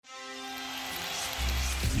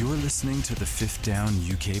You're listening to the Fifth Down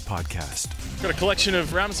UK podcast. Got a collection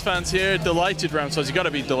of Rams fans here, delighted Rams fans. You got to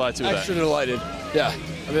be delighted with Extra that. delighted. Yeah,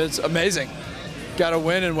 I mean, it's amazing. Got a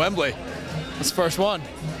win in Wembley. It's the first one.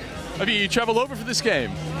 Have you traveled over for this game?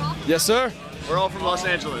 Yes, sir. We're all from Los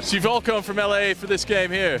Angeles. So you've all come from LA for this game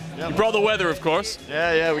here. Yep. You brought the weather, of course.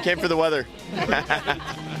 Yeah, we came for the weather.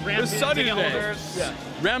 It's sunny today. Yeah.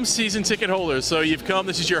 Rams season ticket holders. So you've come.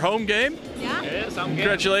 This is your home game. Yeah. It is. I'm good.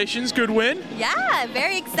 Congratulations, good win. Yeah,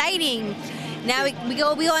 very exciting. Now we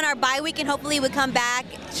go on our bye week and hopefully we come back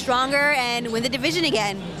stronger and win the division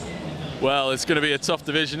again. Well, it's going to be a tough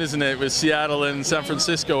division, isn't it, with Seattle and San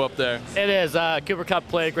Francisco up there. It is. Cooper Kupp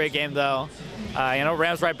played a great game, though.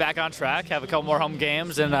 Rams right back on track, have a couple more home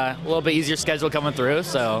games and a little bit easier schedule coming through.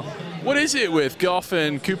 So, What is it with Goff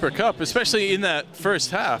and Cooper Kupp, especially in that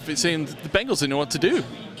first half? It seemed the Bengals didn't know what to do.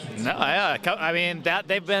 no, yeah, I mean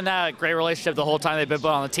they've been a great relationship the whole time they've been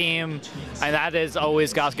on the team, and that is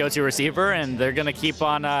always Goff's go-to receiver, and they're going to keep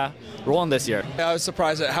on rolling this year. I was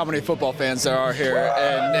surprised at how many football fans there are here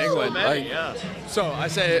in England. So I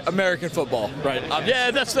say American football, right?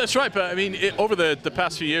 Yeah, that's right. But I mean, over the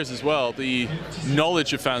past few years as well, the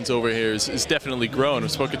knowledge of fans over here is definitely grown.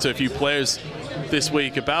 I've spoken to a few players this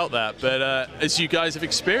week about that. But as you guys have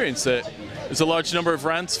experienced it, there's a large number of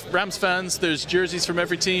Rams fans. There's jerseys from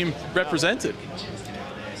every team represented.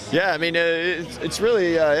 Yeah, I mean, it's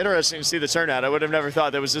really interesting to see the turnout. I would have never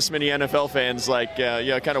thought there was this many NFL fans,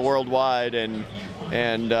 kind of worldwide, and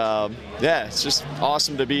yeah, it's just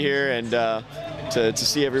awesome to be here and to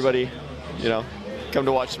see everybody, come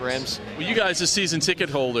to watch the Rams. Well, you guys are season ticket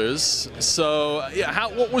holders, so yeah,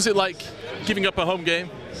 what was it like giving up a home game?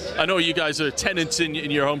 I know you guys are tenants in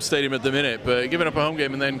your home stadium at the minute, but giving up a home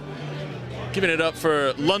game and then giving it up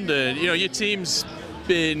for London, your team's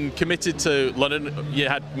been committed to London. You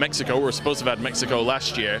had Mexico. We were supposed to have had Mexico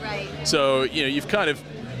last year. Right. So, you've kind of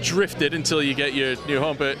drifted until you get your new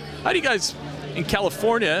home. But how do you guys in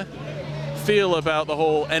California feel about the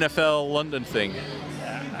whole NFL London thing?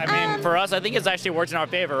 I mean, for us, I think it's actually worked in our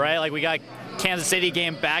favor, right? Like, we got Kansas City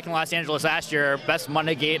game back in Los Angeles last year, best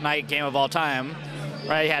Monday night game of all time.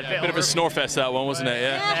 Right, A bit of a snore fest, that one, wasn't it?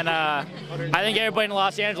 Yeah. And I think everybody in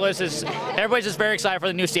Los Angeles everybody's just very excited for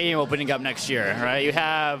the new stadium opening up next year, right? You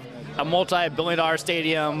have a multi-billion-dollar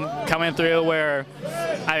stadium coming through where,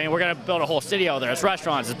 we're going to build a whole city out there. It's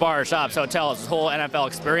restaurants, it's bars, shops, hotels, this whole NFL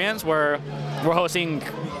experience where we're hosting,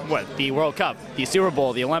 the World Cup, the Super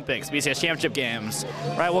Bowl, the Olympics, BCS Championship games,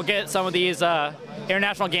 right? We'll get some of these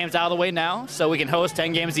international games out of the way now so we can host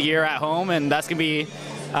 10 games a year at home, and that's going to be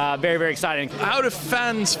very, very exciting. How do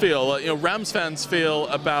fans feel, Rams fans feel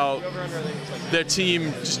about their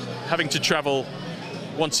team just having to travel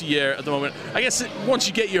once a year at the moment? I guess once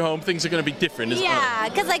you get your home, things are going to be different, isn't it? Yeah,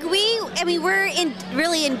 because we're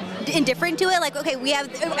really indifferent to it. Like, okay,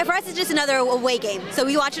 for us it's just another away game. So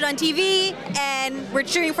we watch it on TV and we're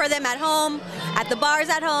cheering for them at home, at the bars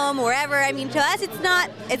at home, wherever. I mean, to us it's not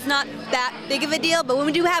that big of a deal. But when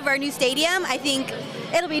we do have our new stadium, I think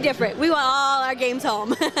it'll be different. We want all our games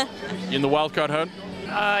home. You in the wild card hunt?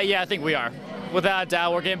 Yeah, I think we are. Without a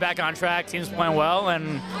doubt, we're getting back on track. Team's playing well,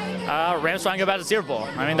 and Rams trying to go back to the Super Bowl.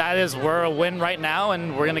 I mean, we're a win right now,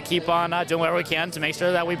 and we're going to keep on doing whatever we can to make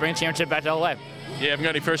sure that we bring championship back to LA. You haven't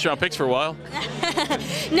got any first-round picks for a while.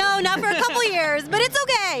 No, not for a couple years, but it's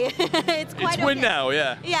okay. It's quite It's win okay. now,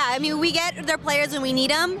 yeah. Yeah, I mean, we get their players when we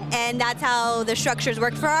need them, and that's how the structure's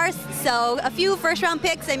worked for us. So a few first-round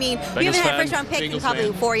picks. I mean, we haven't had a first-round pick in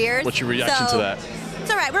probably 4 years. What's your reaction to that? It's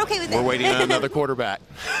all right. We're okay with it. We're waiting on another quarterback.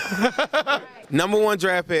 Number one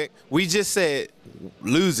draft pick. We just said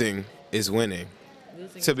losing is winning.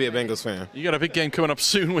 To be a Bengals fan. You got a big game coming up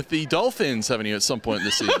soon with the Dolphins, haven't you, at some point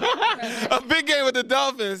this season? A big game with the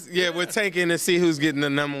Dolphins. Yeah, we're tanking to see who's getting the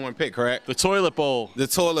number one pick, correct? The toilet bowl. The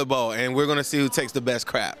toilet bowl, and we're going to see who takes the best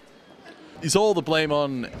crap. Is all the blame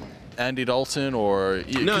on Andy Dalton, or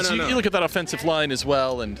No. You look at that offensive line as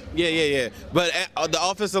well, and Yeah. But the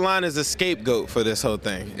offensive line is a scapegoat for this whole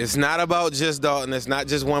thing. It's not about just Dalton. It's not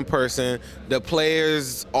just one person. The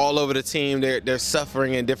players all over the team, they're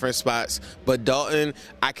suffering in different spots. But Dalton,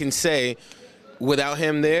 I can say, without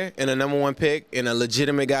him there and a number one pick and a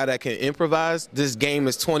legitimate guy that can improvise, this game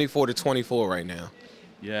is 24-24 right now.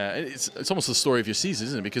 yeah, it's almost the story of your season,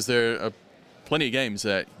 isn't it? Because there are plenty of games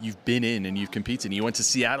that you've been in and you've competed in. You went to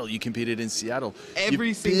Seattle, you competed in Seattle.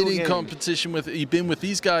 You've been in competition you've been with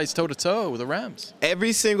these guys toe-to-toe with the Rams.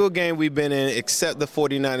 Every single game we've been in except the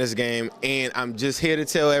 49ers game, and I'm just here to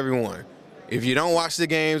tell everyone, if you don't watch the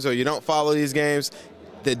games or you don't follow these games,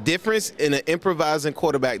 the difference in an improvising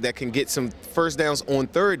quarterback that can get some first downs on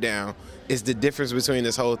third down is the difference between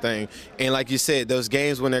this whole thing. And like you said, those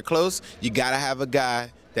games when they're close, you got to have a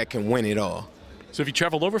guy that can win it all. So have you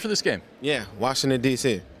traveled over for this game? Yeah, Washington,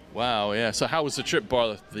 D.C. Wow, yeah. So how was the trip,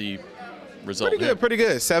 bar the result? Pretty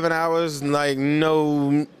good. 7 hours, like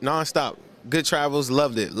no nonstop. Good travels,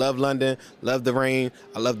 loved it. Love London, love the rain,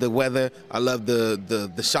 I love the weather, I love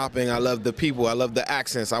the shopping, I love the people, I love the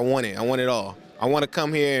accents. I want it all. I want to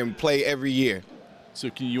come here and play every year. So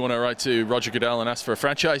you want to write to Roger Goodell and ask for a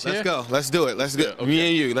franchise here? Let's go. Let's do it. Let's go. Okay. Me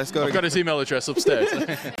and you. Let's go. I've got his email address upstairs.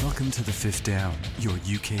 Welcome to the Fifth Down, your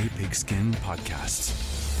UK Pigskin podcast.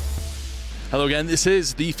 Hello again. This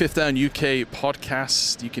is the Fifth Down UK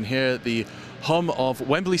podcast. You can hear the hum of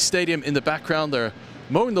Wembley Stadium in the background. They're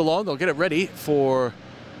mowing the lawn. They'll get it ready for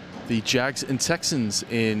the Jags and Texans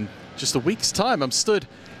in just a week's time. I'm stood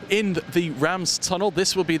in the Rams tunnel.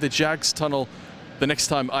 This will be the Jags tunnel the next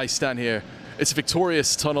time I stand here. It's a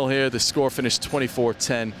victorious tunnel here. The score finished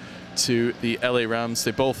 24-10 to the LA Rams.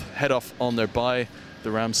 They both head off on their bye.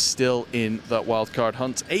 The Rams still in that wild card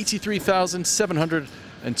hunt.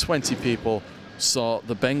 83,720 people saw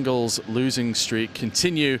the Bengals losing streak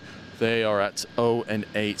continue. They are at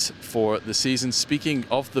 0-8 for the season. Speaking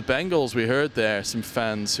of the Bengals, we heard there some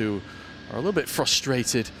fans who are a little bit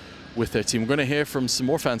frustrated with their team. We're going to hear from some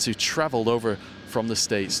more fans who traveled over from the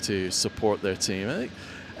States to support their team. I think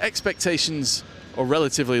expectations are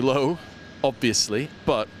relatively low, obviously,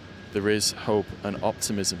 but there is hope and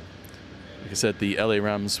optimism. Like I said, the LA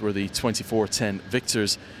Rams were the 24-10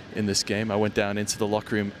 victors in this game. I went down into the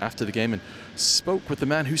locker room after the game and spoke with the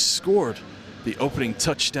man who scored the opening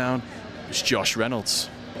touchdown. It was Josh Reynolds.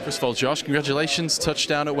 First of all, Josh, congratulations,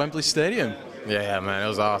 touchdown at Wembley Stadium. Yeah, man, it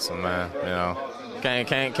was awesome, man. You know,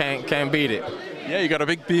 can't beat it. Yeah, you got a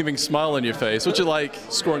big beaming smile on your face. What'd you like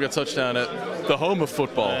scoring a touchdown at the home of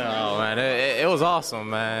football? Oh man, it was awesome,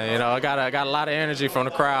 man. You know, I got a lot of energy from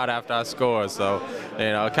the crowd after I scored, so you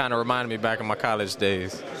know, it kind of reminded me back in my college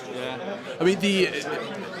days. Yeah, I mean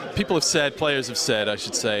players have said, I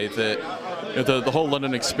should say, that you know, the whole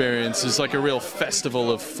London experience is like a real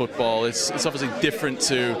festival of football. It's obviously different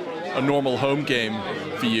to a normal home game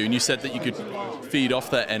for you, and you said that you could feed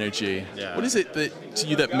off that energy. Yeah. What is it to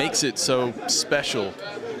you that makes it so special?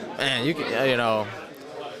 Man, you know,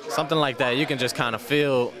 something like that, you can just kind of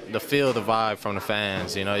feel the vibe from the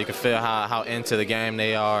fans. You know, you can feel how into the game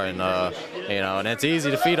they are, and you know, and it's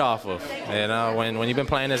easy to feed off of. You know, when you've been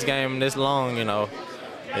playing this game this long, you know,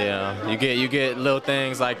 you get little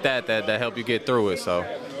things like that help you get through it. So,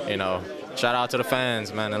 you know, shout out to the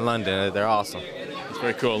fans, man, in London. They're awesome. It's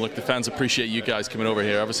very cool. Look, the fans appreciate you guys coming over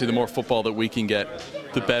here. Obviously, the more football that we can get,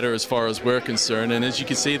 the better as far as we're concerned. And as you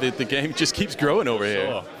can see, the game just keeps growing over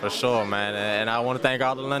here. For sure, man. And I want to thank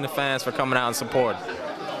all the London fans for coming out and supporting.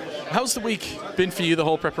 How's the week been for you, the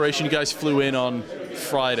whole preparation? You guys flew in on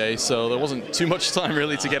Friday, so there wasn't too much time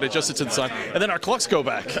really to get adjusted to the time. And then our clocks go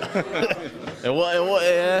back.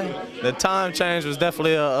 The time change was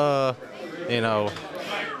definitely a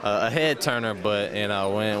head turner, but you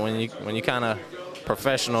know, when you kind of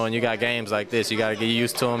professional and you got games like this, you got to get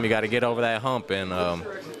used to them. You got to get over that hump and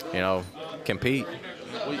you know, compete.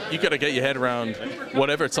 Well, you got to get your head around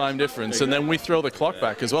whatever time difference, and then we throw the clock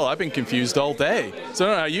back as well. I've been confused all day, so I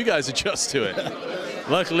don't know how you guys adjust to it.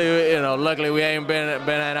 Luckily we ain't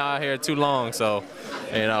been out here too long, so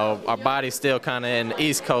you know, our body's still kind of in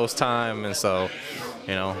East Coast time, and so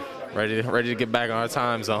you know, ready to get back on our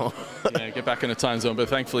time zone. Yeah, get back in the time zone, but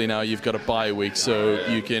thankfully now you've got a bye week, so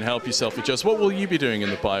you can help yourself adjust. What will you be doing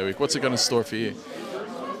in the bye week? What's it going to store for you?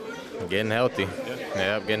 Getting healthy.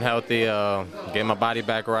 Yeah, getting healthy, getting my body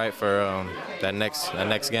back right for that next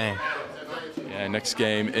game. Yeah, next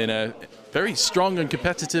game in a very strong and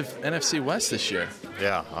competitive NFC West this year.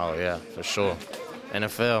 Yeah, oh yeah, for sure.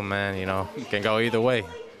 NFL, man, you know, can go either way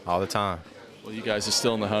all the time. Well, you guys are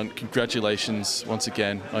still in the hunt. Congratulations once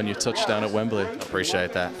again on your touchdown at Wembley.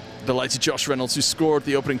 Appreciate that. The lights of Josh Reynolds, who scored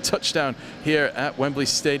the opening touchdown here at Wembley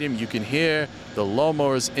Stadium. You can hear the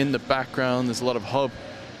lawnmowers in the background. There's a lot of hub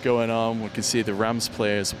going on. We can see the Rams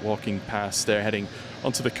players walking past there, heading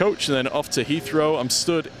onto the coach and then off to Heathrow. I'm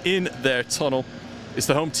stood in their tunnel. It's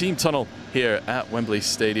the home team tunnel here at Wembley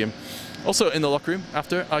Stadium. Also in the locker room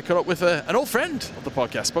after, I caught up with an old friend of the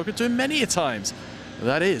podcast, spoken to him many a times.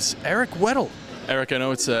 That is Eric Weddle. Eric, I know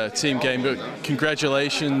it's a team game, but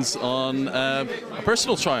congratulations on a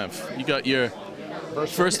personal triumph. You got your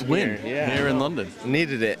first win here in London.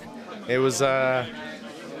 Needed it. It was,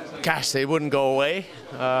 gosh, they wouldn't go away.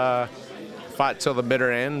 Fought till the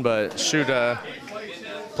bitter end, but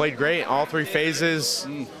played great all three phases.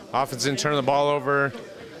 Offense didn't turn the ball over.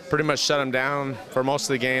 Pretty much shut them down for most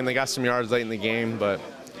of the game. They got some yards late in the game, but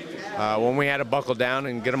when we had to buckle down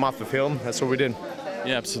and get them off the field, that's what we did.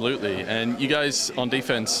 Yeah, absolutely. And you guys on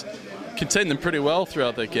defense contained them pretty well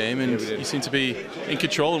throughout that game, and you seem to be in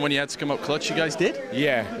control. And when you had to come up clutch, you guys did.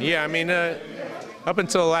 Yeah. I mean, up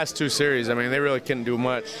until the last 2 series, I mean, they really couldn't do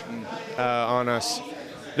much on us.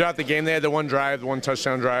 Throughout the game, they had the one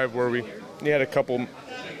touchdown drive where we had a couple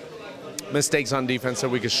mistakes on defense that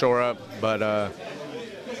we could shore up. But,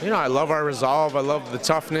 I love our resolve. I love the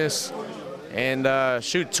toughness. And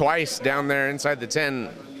shoot, twice down there inside the 10,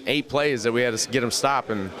 8 plays that we had to get them stopped,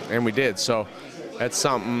 and we did. So that's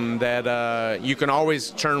something that you can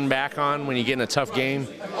always turn back on when you get in a tough game,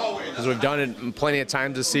 because we've done it plenty of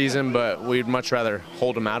times this season, but we'd much rather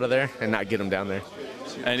hold them out of there and not get them down there.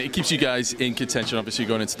 And it keeps you guys in contention, obviously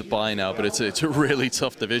going into the bye now, but it's a really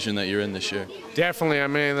tough division that you're in this year. Definitely. I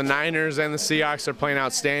mean, the Niners and the Seahawks are playing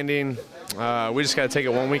outstanding. We just got to take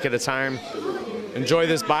it 1 week at a time. Enjoy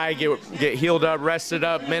this bye, get healed up, rested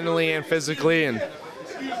up mentally and physically, and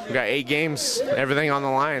we got 8 games, everything on the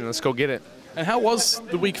line. Let's go get it. And how was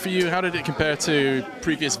the week for you? How did it compare to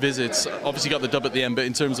previous visits? Obviously you got the dub at the end, but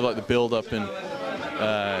in terms of like the build-up and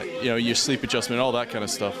your sleep adjustment, all that kind of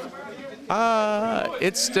stuff.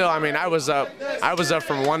 It's still, I mean, I was up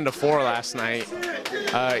from 1 to 4 last night.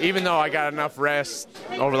 Even though I got enough rest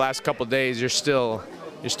over the last couple of days, you're still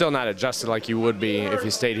not adjusted like you would be if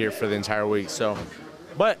you stayed here for the entire week. So,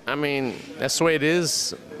 but I mean, that's the way it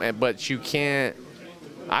is. But you can't.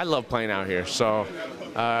 I love playing out here. So,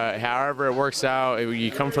 however it works out,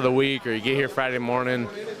 you come for the week or you get here Friday morning,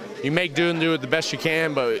 you make do and do it the best you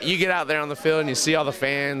can. But you get out there on the field and you see all the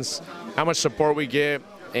fans, how much support we get,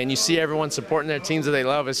 and you see everyone supporting their teams that they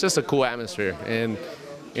love. It's just a cool atmosphere. And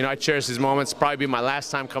I cherish these moments. Probably be my last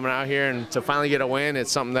time coming out here, and to finally get a win,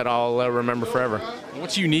 it's something that I'll remember forever.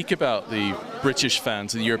 What's unique about the British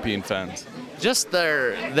fans, the European fans? Just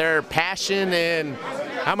their passion and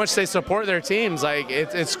how much they support their teams. Like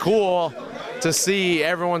it's cool to see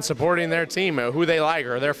everyone supporting their team, who they like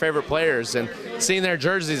or their favorite players, and seeing their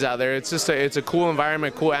jerseys out there. It's just it's a cool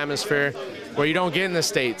environment, cool atmosphere where you don't get in the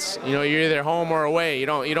States. You're either home or away. You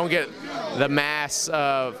don't get the mass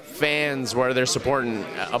of fans where they're supporting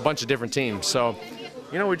a bunch of different teams. So,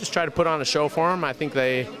 we just try to put on a show for them. I think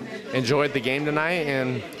they enjoyed the game tonight,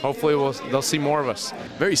 and hopefully they'll see more of us.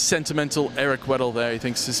 Very sentimental Eric Weddle there. He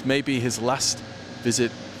thinks this may be his last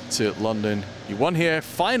visit to London. He won here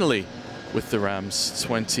finally with the Rams,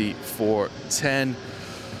 24-10.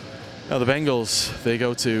 Now the Bengals, they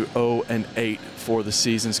go to 0-8 for the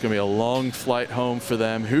season. It's going to be a long flight home for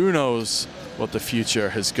them. Who knows what the future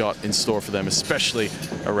has got in store for them, especially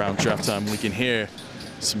around draft time. We can hear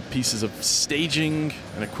some pieces of staging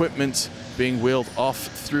and equipment being wheeled off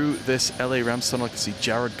through this LA Rams tunnel. I can see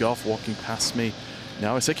Jared Goff walking past me.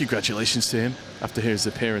 Now I say congratulations to him after his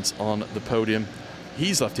appearance on the podium.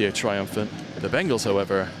 He's left here triumphant. The Bengals,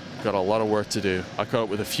 however, got a lot of work to do. I caught up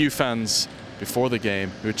with a few fans before the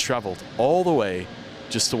game who had traveled all the way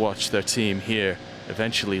just to watch their team here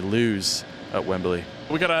eventually lose at Wembley.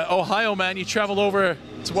 We got an Ohio man. You traveled over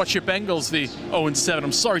to watch your Bengals, the 0-7.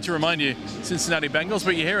 I'm sorry to remind you, Cincinnati Bengals,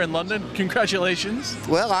 but you're here in London. Congratulations.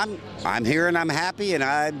 Well, I'm here and I'm happy, and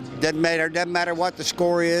doesn't matter what the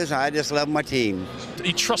score is. I just love my team. Are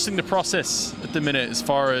you trusting the process at the minute, as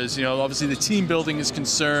far as obviously the team building is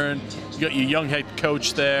concerned? You got your young head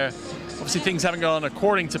coach there. Obviously, things haven't gone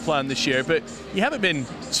according to plan this year, but you haven't been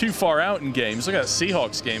too far out in games. Look at that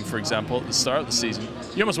Seahawks game, for example, at the start of the season.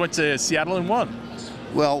 You almost went to Seattle and won.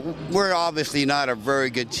 Well, we're obviously not a very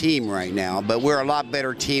good team right now, but we're a lot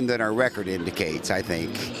better team than our record indicates, I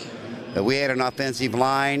think. If we had an offensive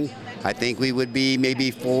line, I think we would be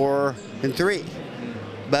maybe 4-3.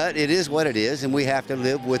 But it is what it is, and we have to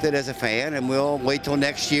live with it as a fan, and we'll wait till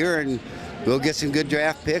next year and we'll get some good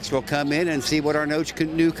draft picks. We'll come in and see what our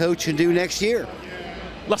new coach can do next year.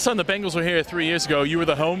 Last time the Bengals were here 3 years ago, you were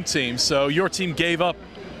the home team, so your team gave up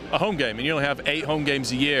a home game, and you only have 8 home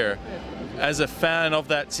games a year. As a fan of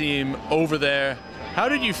that team over there, how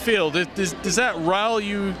did you feel? Does that rile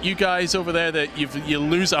you guys over there that you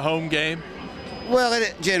lose a home game? Well,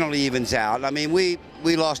 it generally evens out. I mean, we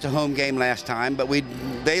lost a home game last time, but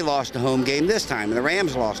they lost a home game this time, and the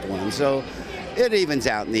Rams lost one. So it evens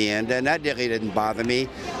out in the end, and that really didn't bother me.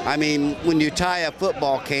 I mean, when you tie a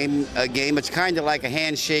football game, it's kind of like a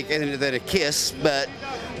handshake and then a kiss, but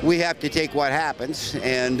we have to take what happens,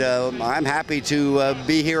 and I'm happy to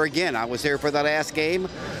be here again. I was here for the last game.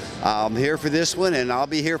 I'm here for this one, and I'll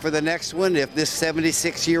be here for the next one if this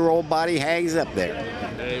 76-year-old body hangs up there.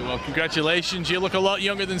 Hey, well, congratulations. You look a lot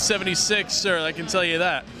younger than 76, sir, I can tell you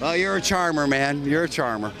that. Well, you're a charmer, man. You're a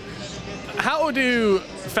charmer. How do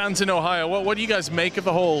fans in Ohio, what do you guys make of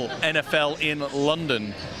the whole NFL in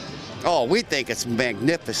London? Oh, we think it's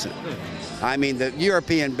magnificent. I mean, the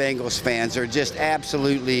European Bengals fans are just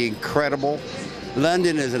absolutely incredible.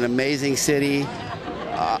 London is an amazing city.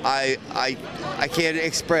 I can't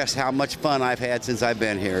express how much fun I've had since I've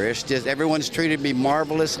been here. It's just everyone's treated me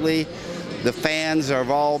marvelously. The fans have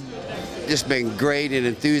all just been great and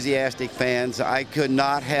enthusiastic fans. I could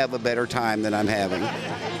not have a better time than I'm having.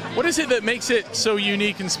 What is it that makes it so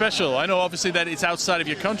unique and special? I know obviously that it's outside of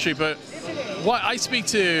your country, but what I speak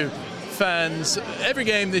to fans every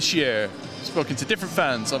game this year, spoken to different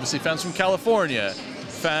fans, obviously fans from California,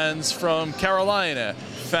 fans from Carolina,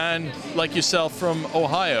 fan like yourself from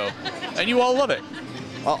Ohio, and you all love it.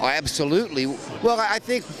 Oh, absolutely. Well, I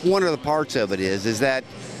think one of the parts of it is that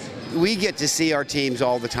we get to see our teams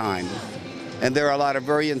all the time. And there are a lot of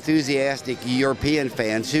very enthusiastic European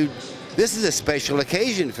fans who, this is a special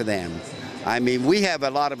occasion for them. I mean, we have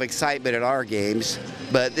a lot of excitement at our games,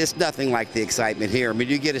 but it's nothing like the excitement here. I mean,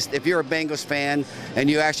 if you're a Bengals fan and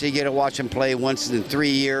you actually get to watch them play once in 3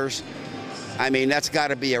 years, I mean, that's got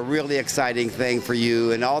to be a really exciting thing for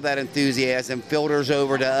you. And all that enthusiasm filters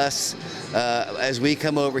over to us as we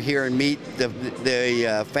come over here and meet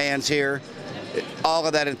the fans here. All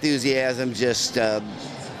of that enthusiasm just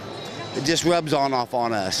rubs off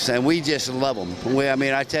on us, and we just love them. I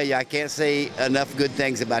mean, I tell you, I can't say enough good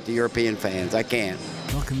things about the European fans. I can't.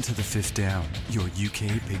 Welcome to the Fifth Down, your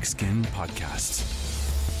UK Pigskin podcast.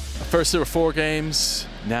 First there were 4 games,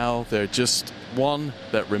 now there are just one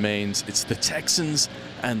that remains. It's the Texans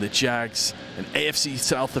and the Jags, an AFC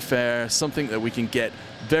South affair, something that we can get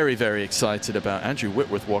very, very excited about. Andrew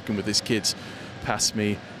Whitworth walking with his kids past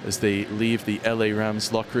me as they leave the LA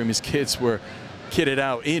Rams locker room. His kids were kitted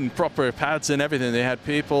out in proper pads and everything. They had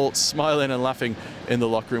people smiling and laughing in the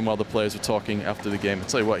locker room while the players were talking after the game. I'll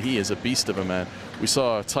tell you what, he is a beast of a man. We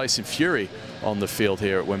saw Tyson Fury on the field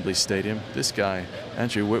here at Wembley Stadium. This guy,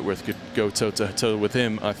 Andrew Whitworth, could go toe-to-toe with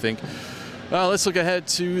him, I think. Well, let's look ahead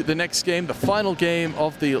to the next game, the final game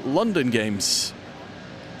of the London games.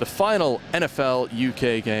 The final NFL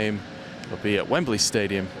UK game will be at Wembley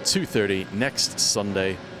Stadium, 2:30 next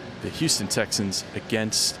Sunday. The Houston Texans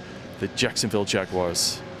against the Jacksonville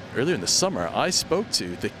Jaguars. Earlier in the summer, I spoke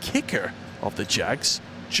to the kicker of the Jags,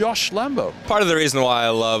 Josh Lambo. Part of the reason why I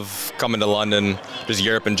love coming to London, just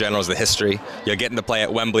Europe in general, is the history. You know, getting to play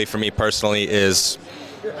at Wembley for me personally is,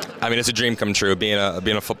 I mean, it's a dream come true. Being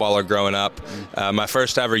a footballer growing up, my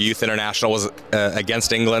first ever youth international was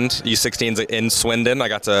against England, U16s in Swindon. I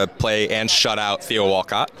got to play and shut out Theo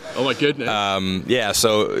Walcott. Oh my goodness! Yeah,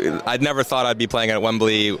 so I'd never thought I'd be playing at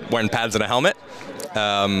Wembley wearing pads and a helmet.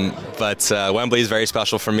 But Wembley is very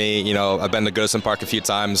special for me. You know, I've been to Goodison Park a few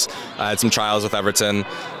times. I had some trials with Everton.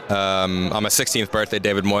 On my 16th birthday,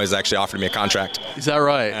 David Moyes actually offered me a contract. Is that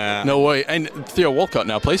right? No way. And Theo Walcott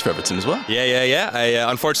now plays for Everton as well. Yeah.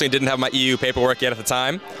 I unfortunately didn't have my EU paperwork yet at the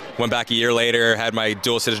time. Went back a year later, had my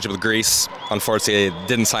dual citizenship with Greece. Unfortunately, it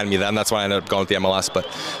didn't sign me then. That's why I ended up going with the MLS. But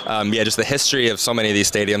yeah, just the history of so many of these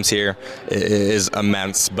stadiums here is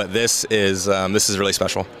immense. But this is really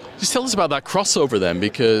special. Just tell us about that crossover then,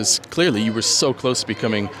 because clearly you were so close to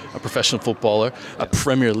becoming a professional footballer, a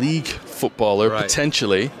Premier League footballer, right,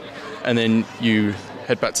 potentially, and then you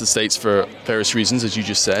head back to the States for various reasons, as you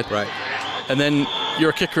just said. Right. And then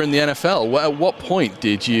you're a kicker in the NFL. At what point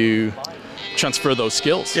did you transfer those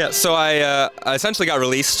skills? Yeah, so I essentially got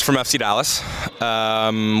released from FC Dallas,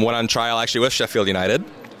 went on trial actually with Sheffield United.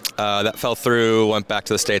 That fell through, went back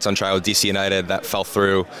to the States on trial with DC United. That fell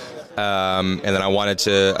through. And then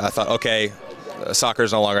I thought, okay, soccer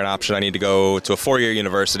is no longer an option. I need to go to a 4-year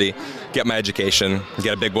university, get my education,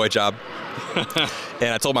 get a big boy job. And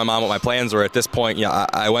I told my mom what my plans were. At this point, yeah,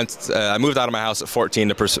 I moved out of my house at 14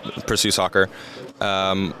 to pursue soccer.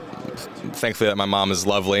 Thankfully that my mom is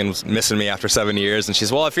lovely and was missing me after 7 years. And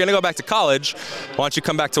she's, well, if you're going to go back to college, why don't you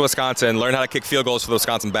come back to Wisconsin, learn how to kick field goals for the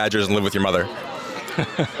Wisconsin Badgers and live with your mother?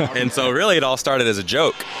 And so really it all started as a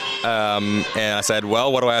joke. And I said,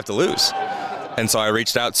 well, what do I have to lose? And so I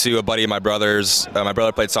reached out to a buddy of my brother's. My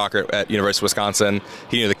brother played soccer at University of Wisconsin.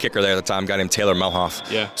 He knew the kicker there at the time, a guy named Taylor Melhoff.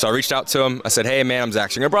 Yeah. So I reached out to him. I said, hey, man, I'm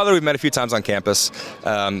Zach Stringer brother. We've met a few times on campus.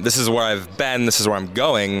 This is where I've been. This is where I'm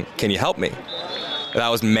going. Can you help me? That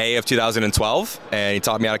was May of 2012, and he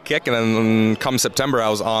taught me how to kick, and then come September, I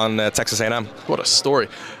was on Texas A&M. What a story.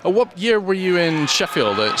 What year were you in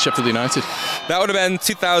Sheffield, at Sheffield United? That would have been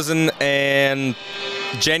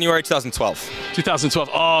January 2012. 2012.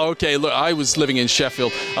 Oh, okay. Look, I was living in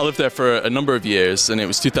Sheffield. I lived there for a number of years, and it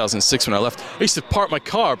was 2006 when I left. I used to park my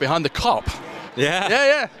car behind the Kop. Yeah?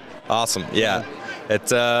 Yeah. Awesome, yeah. It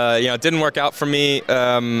didn't work out for me.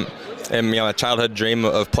 And my childhood dream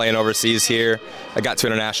of playing overseas here, I got to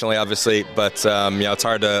internationally, obviously, but it's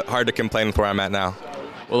hard to complain with where I'm at now.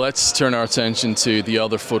 Well, let's turn our attention to the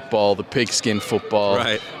other football, the pigskin football.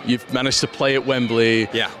 Right. You've managed to play at Wembley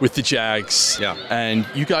Yeah. with the Jags. Yeah. And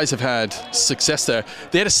you guys have had success there.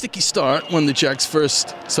 They had a sticky start when the Jags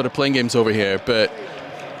first started playing games over here, but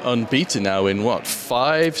unbeaten now in,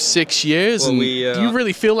 5-6 years? Well, and we, do you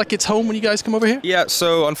really feel like it's home when you guys come over here? Yeah,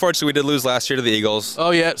 so unfortunately we did lose last year to the Eagles. Oh,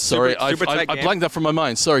 yeah, sorry. Super tight I game. blanked that from my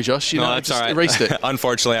mind. Sorry, Josh. No, I that's just all right. erased it.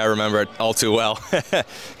 Unfortunately, I remember it all too well. It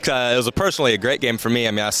was personally a great game for me.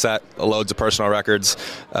 I mean, I set loads of personal records.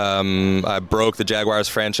 I broke the Jaguars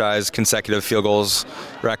franchise consecutive field goals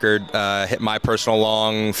record, hit my personal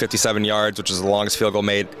long 57 yards, which is the longest field goal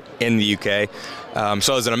made in the UK.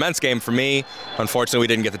 So it was an immense game for me. Unfortunately, we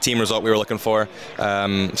didn't get the team result we were looking for.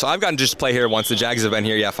 So I've gotten to just play here once. The Jags have been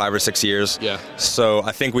here, 5 or 6 years. Yeah. So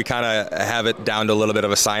I think we kind of have it down to a little bit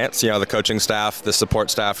of a science. The coaching staff, the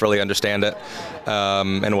support staff really understand it,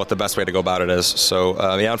 and what the best way to go about it is. So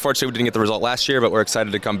unfortunately, we didn't get the result last year, but we're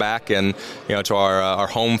excited to come back and to our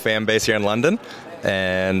home fan base here in London,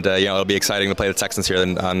 and it'll be exciting to play the Texans here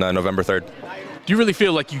on November 3rd. Do you really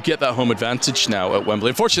feel like you get that home advantage now at Wembley?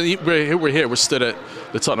 Unfortunately, we're stood at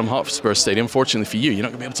the Tottenham Hotspur Stadium. Fortunately for you, you're not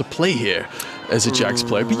going to be able to play here as a Jags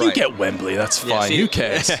player, but you get Wembley. That's fine. Who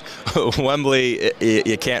cares? Wembley,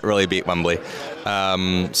 you can't really beat Wembley.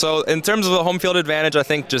 So in terms of the home field advantage, I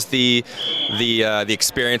think just the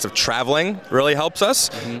experience of traveling really helps us.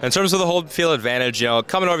 Mm-hmm. In terms of the home field advantage,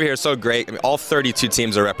 coming over here is so great. I mean, all 32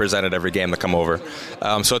 teams are represented every game that come over.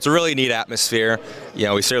 So it's a really neat atmosphere.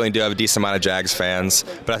 We certainly do have a decent amount of Jags fans,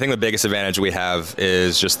 but I think the biggest advantage we have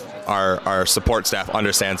is just our support staff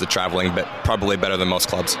understands the traveling bit probably better than most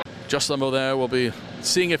clubs. Josh Lambo there will be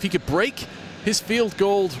seeing if he could break his field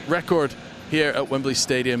goal record here at Wembley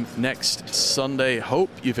Stadium next Sunday. Hope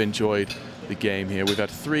you've enjoyed the game here. We've had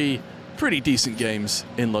 3 pretty decent games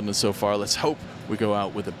in London so far. Let's hope we go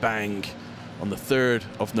out with a bang on the 3rd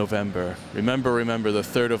of November. Remember, the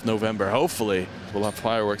 3rd of November. Hopefully we'll have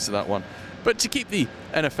fireworks at that one. But to keep the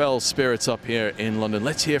NFL spirits up here in London,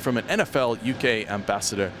 let's hear from an NFL UK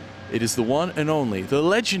ambassador. It is the one and only, the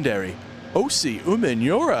legendary Osi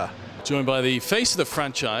Umenyiora. Joined by the face of the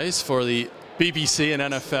franchise for the BBC and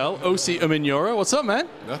NFL, Osi Umenyiora. What's up, man?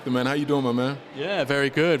 Nothing, man. How you doing, my man? Yeah, very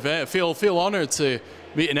good. Feel honored to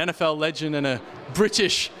meet an NFL legend and a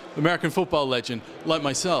British American football legend like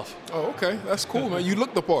myself. Oh, okay. That's cool, man. You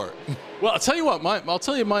look the part. Well, I'll tell you what. I'll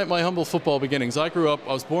tell you my humble football beginnings. I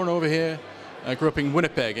was born over here. I grew up in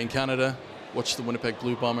Winnipeg in Canada. Watched the Winnipeg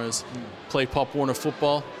Blue Bombers. Played Pop Warner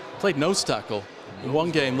football. Played nose tackle. In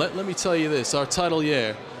one game, let me tell you this. Our title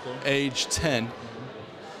year, age 10,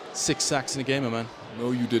 6 sacks in a game, man.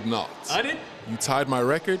 No, you did not. I did? You tied my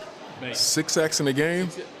record. Mate. 6 sacks in a game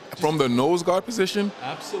from the nose guard position.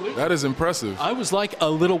 Absolutely. That is impressive. I was like a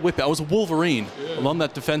little whippet. I was a Wolverine along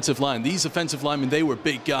that defensive line. These offensive linemen, they were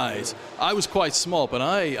big guys. I was quite small, but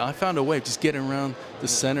I found a way of just getting around the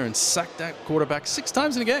center and sacked that quarterback 6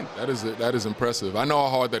 times in a game. That is impressive. I know how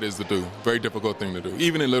hard that is to do. Very difficult thing to do,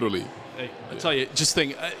 even in Little League. Hey, I tell you, just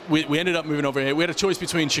think, we ended up moving over here. We had a choice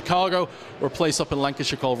between Chicago or a place up in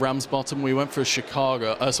Lancashire called Ramsbottom. We went for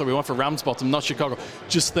Ramsbottom, not Chicago.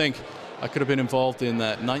 Just think, I could have been involved in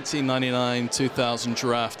that 1999-2000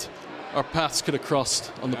 draft. Our paths could have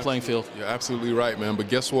crossed on the playing field. You're absolutely right, man. But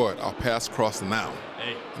guess what? Our paths cross now.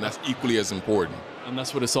 Hey. And that's equally as important. And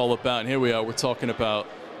that's what it's all about. And here we are. We're talking about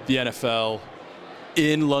the NFL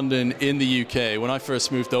in London, in the UK. When I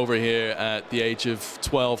first moved over here at the age of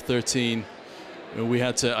 12, 13, I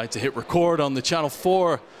had to hit record on the Channel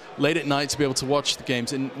 4 late at night to be able to watch the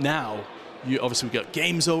games. And now, obviously, we've got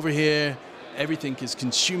games over here. Everything is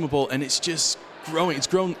consumable, and it's just growing. It's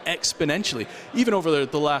grown exponentially, even over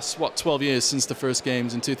the last 12 years since the first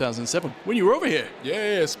games in 2007 when you were over here.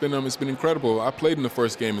 Yeah, it's been incredible. I played in the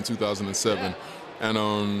first game in 2007, and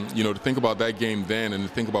to think about that game then, and to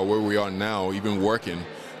think about where we are now, even working,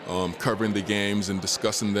 covering the games and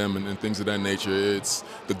discussing them and things of that nature.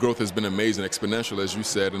 The growth has been amazing, exponential, as you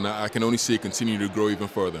said, and I can only see it continue to grow even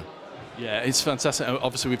further. Yeah, it's fantastic.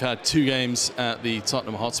 Obviously, we've had 2 games at the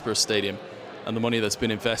Tottenham Hotspur Stadium, and the money that's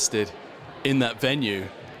been invested in that venue.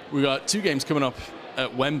 We've got 2 games coming up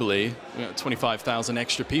at Wembley. We got 25,000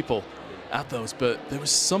 extra people at those, but there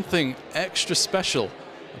was something extra special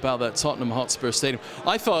about that Tottenham Hotspur Stadium.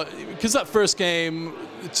 I thought, because that first game,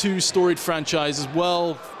 2 storied franchises,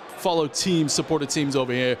 well-followed teams, supported teams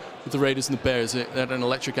over here with the Raiders and the Bears, they had an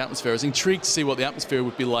electric atmosphere. I was intrigued to see what the atmosphere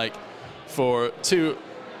would be like for 2,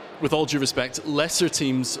 with all due respect, lesser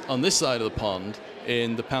teams on this side of the pond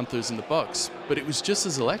in the Panthers and the Bucks, but it was just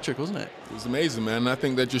as electric, wasn't it? It was amazing, man. And I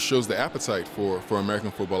think that just shows the appetite for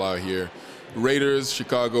American football out here. Raiders,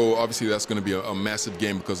 Chicago, obviously that's going to be a massive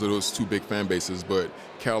game because of those two big fan bases. But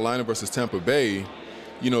Carolina versus Tampa Bay,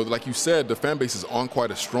 you know, like you said, the fan bases aren't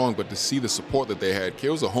quite as strong, but to see the support that they had, it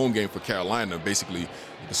was a home game for Carolina, basically.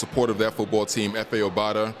 The support of that football team, F.A.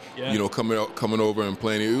 Obata, you know, coming over and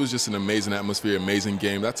playing. It was just an amazing atmosphere, amazing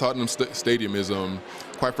game. That Tottenham Stadium is,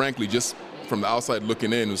 quite frankly, just from the outside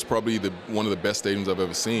looking in, it was probably one of the best stadiums I've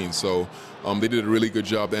ever seen. So they did a really good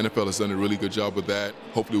job. The NFL has done a really good job with that.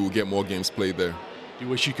 Hopefully we'll get more games played there. You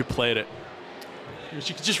wish you could play it. You wish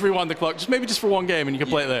you could just rewind the clock, maybe just for one game, and you could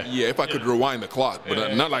play it there. Yeah, if I could rewind the clock,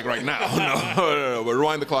 but not like right now. No. But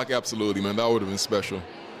rewind the clock, absolutely, man. That would have been special.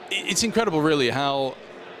 It's incredible, really, how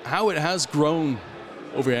it has grown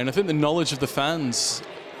over here. And I think the knowledge of the fans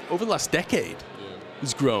over the last decade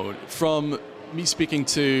has grown. From me speaking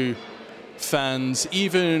to fans,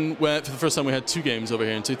 even when for the first time we had 2 games over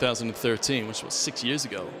here in 2013, which was 6 years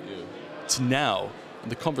ago, to now,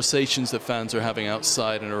 and the conversations that fans are having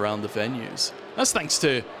outside and around the venues. That's thanks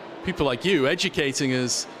to people like you educating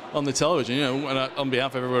us on the television. You know, and on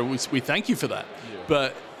behalf of everyone, we thank you for that.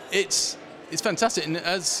 But it's fantastic, and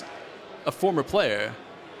as a former player,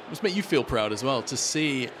 it must make you feel proud as well to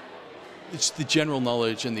see the general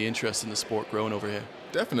knowledge and the interest in the sport growing over here.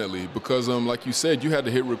 Definitely, because like you said, you had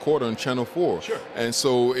to hit record on Channel 4. Sure. And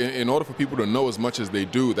so in order for people to know as much as they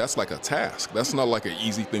do, that's like a task. That's not like an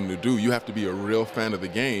easy thing to do. You have to be a real fan of the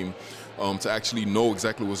game to actually know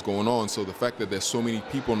exactly what's going on. So the fact that there's so many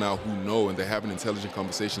people now who know, and they're having intelligent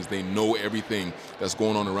conversations, they know everything that's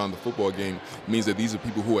going on around the football game, means that these are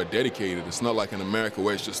people who are dedicated. It's not like in America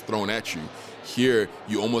where it's just thrown at you. Here,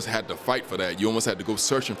 you almost had to fight for that. You almost had to go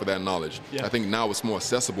searching for that knowledge. Yeah. I think now it's more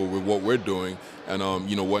accessible with what we're doing and,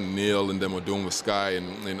 you know, what Neil and them are doing with Sky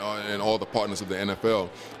and all the partners of the NFL.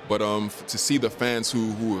 But to see the fans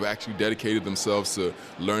who have actually dedicated themselves to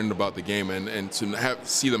learning about the game and to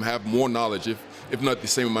see them have more knowledge, if not the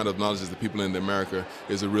same amount of knowledge as the people in America,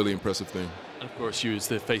 is a really impressive thing. And of course, you as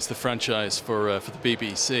the face the franchise for the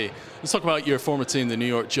BBC. Let's talk about your former team, the New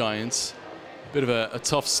York Giants. A bit of a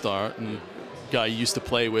tough start, and guy you used to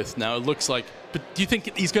play with now. It looks like, but do you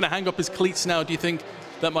think he's going to hang up his cleats now? Do you think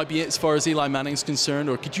that might be it as far as Eli Manning's concerned,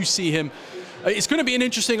 or could you see him? It's going to be an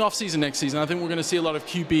interesting offseason next season. I think we're going to see a lot of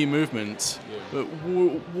QB movement. Yeah. But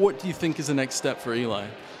what do you think is the next step for Eli?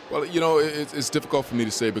 Well, you know, it's difficult for me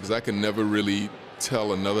to say because I can never really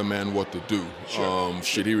tell another man what to do. Sure.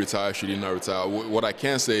 Should he retire? Should he not retire? What I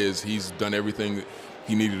can say is he's done everything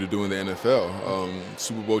he needed to do in the NFL.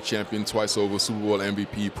 Super Bowl champion twice over, Super Bowl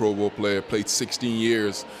MVP, Pro Bowl player, played 16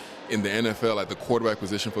 years in the NFL at the quarterback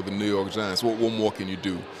position for the New York Giants. What more can you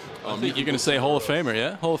do? I think you're going to say Hall of Famer,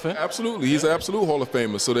 yeah? Hall of Fame? Absolutely. He's an absolute Hall of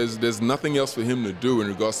Famer. So there's nothing else for him to do in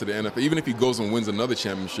regards to the NFL. Even if he goes and wins another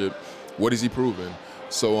championship, what is he proving?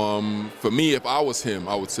 So for me, if I was him,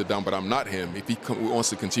 I would sit down, but I'm not him. If he wants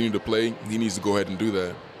to continue to play, he needs to go ahead and do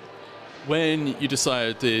that. When you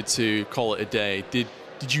decided to call it a day, did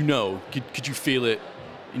you know? Could you feel it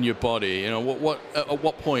in your body? You know, at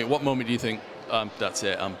what point, what moment do you think, that's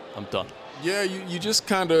it, I'm done? Yeah, you just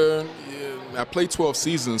kind of. I played 12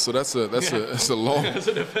 seasons, so that's a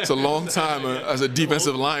long time as a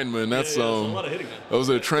defensive lineman. That's a lot of hitting. Those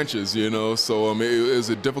are the trenches, you know. So it was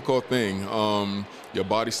a difficult thing. Your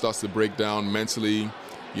body starts to break down mentally.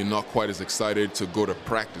 You're not quite as excited to go to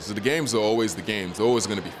practice. The games are always the games. They're always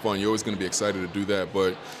going to be fun. You're always going to be excited to do that.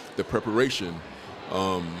 But the preparation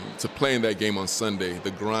to play in that game on Sunday,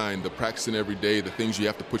 the grind, the practicing every day, the things you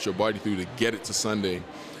have to put your body through to get it to Sunday.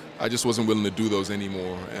 I just wasn't willing to do those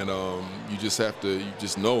anymore, and you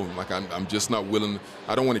just know, like I'm just not willing.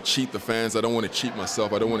 I don't want to cheat the fans. I don't want to cheat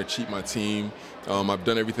myself. I don't want to cheat my team. I've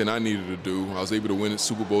done everything I needed to do. I was able to win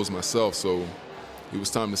Super Bowls myself, so it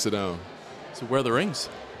was time to sit down. So where are the rings?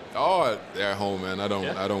 Oh, they're at home, man. I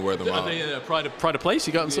don't wear them out. Are they pride of place?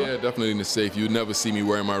 You got them? Yeah, definitely in the safe. You'd never see me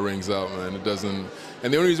wearing my rings out, man. It doesn't.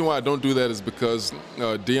 And the only reason why I don't do that is because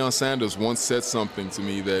Deion Sanders once said something to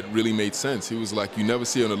me that really made sense. He was like, "You never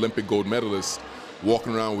see an Olympic gold medalist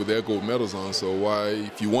walking around with their gold medals on. So why,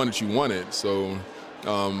 if you want it, you want it." So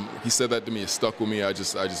he said that to me. It stuck with me. I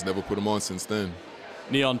just never put them on since then.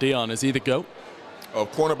 Neon Deion, is he the GOAT?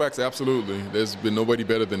 Cornerbacks, absolutely. There's been nobody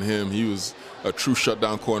better than him. He was a true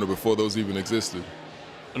shutdown corner before those even existed.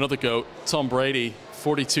 Another GOAT, Tom Brady,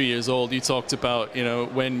 42 years old. You talked about, you know,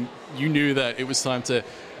 when you knew that it was time to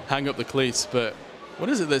hang up the cleats, but what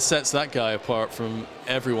is it that sets that guy apart from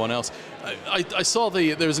everyone else? I saw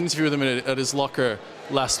there was an interview with him at his locker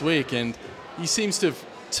last week, and he seems to have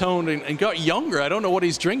toned and got younger. I don't know what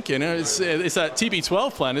he's drinking. It's that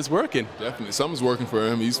TB12 plan is working. Definitely. Something's working for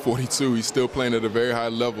him. He's 42. He's still playing at a very high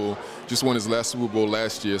level. Just won his last Super Bowl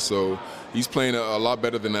last year. So he's playing a lot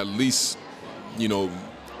better than at least,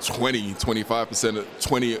 25%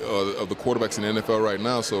 of the quarterbacks in the NFL right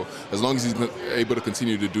now. So as long as he's able to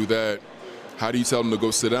continue to do that, how do you tell him to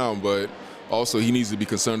go sit down? But also, he needs to be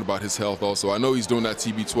concerned about his health also. I know he's doing that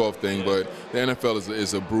TB12 thing, but the NFL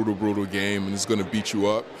is a brutal, brutal game, and it's going to beat you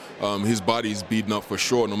up. His body's beaten up for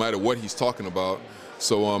sure, no matter what he's talking about.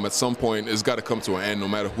 So at some point, it's got to come to an end, no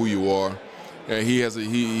matter who you are. And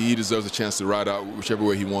he deserves a chance to ride out whichever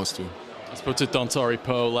way he wants to. I spoke to Dontari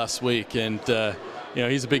Poe last week, and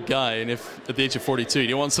he's a big guy, and if at the age of 42,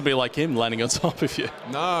 you want somebody like him landing on top of you?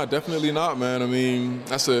 Nah, definitely not, man. I mean,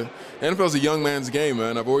 NFL's a young man's game,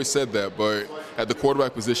 man. I've always said that, but at the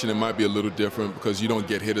quarterback position, it might be a little different because you don't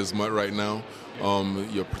get hit as much right now.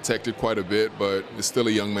 You're protected quite a bit, but it's still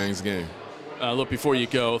a young man's game. Look, before you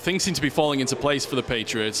go, things seem to be falling into place for the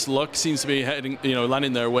Patriots. Luck seems to be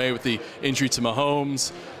landing their way with the injury to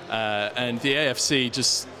Mahomes, and the AFC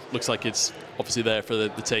just looks like it's obviously there for the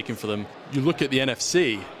taking for them. You look at the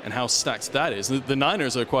NFC and how stacked that is. The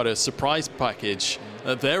Niners are quite a surprise package.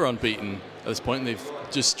 They're unbeaten at this point, and they've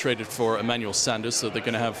just traded for Emmanuel Sanders, so they're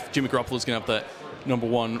going to have Jimmy Garoppolo's going to have that number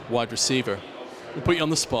one wide receiver. We'll put you on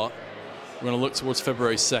the spot. We're going to look towards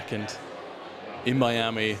February 2nd in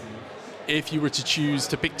Miami. If you were to choose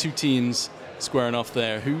to pick two teams squaring off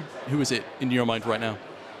there, who is it in your mind right now?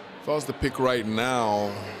 If I was to pick right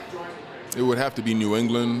now, it would have to be New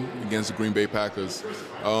England against the Green Bay Packers.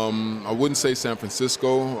 I wouldn't say San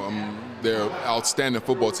Francisco. They're an outstanding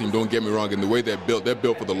football team, don't get me wrong. And the way they're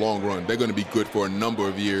built for the long run. They're going to be good for a number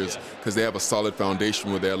of years because they have a solid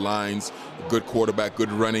foundation with their lines, good quarterback,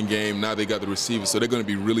 good running game. Now they got the receivers, so they're going to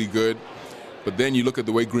be really good. But then you look at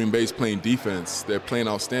the way Green Bay's playing defense. They're playing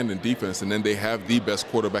outstanding defense, and then they have the best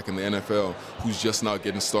quarterback in the NFL who's just now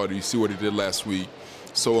getting started. You see what he did last week.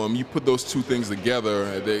 So you put those two things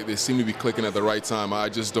together, they seem to be clicking at the right time. I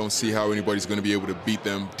just don't see how anybody's going to be able to beat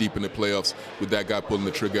them deep in the playoffs with that guy pulling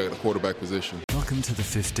the trigger at the quarterback position. Welcome to The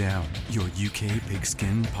Fifth Down, your UK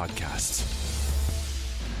Pigskin podcast.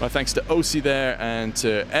 My thanks to OC there and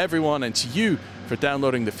to everyone and to you for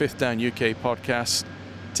downloading the Fifth Down UK podcast.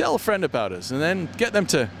 Tell a friend about us and then get them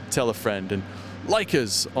to tell a friend and like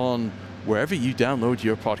us on wherever you download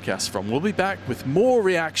your podcast from. We'll be back with more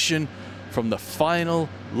reaction from the final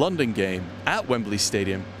London game at Wembley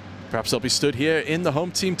Stadium. Perhaps I'll be stood here in the home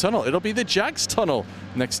team tunnel. It'll be the Jags tunnel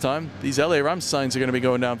next time. These LA Rams signs are going to be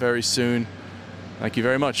going down very soon. Thank you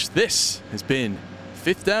very much. This has been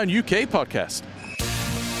Fifth Down UK podcast.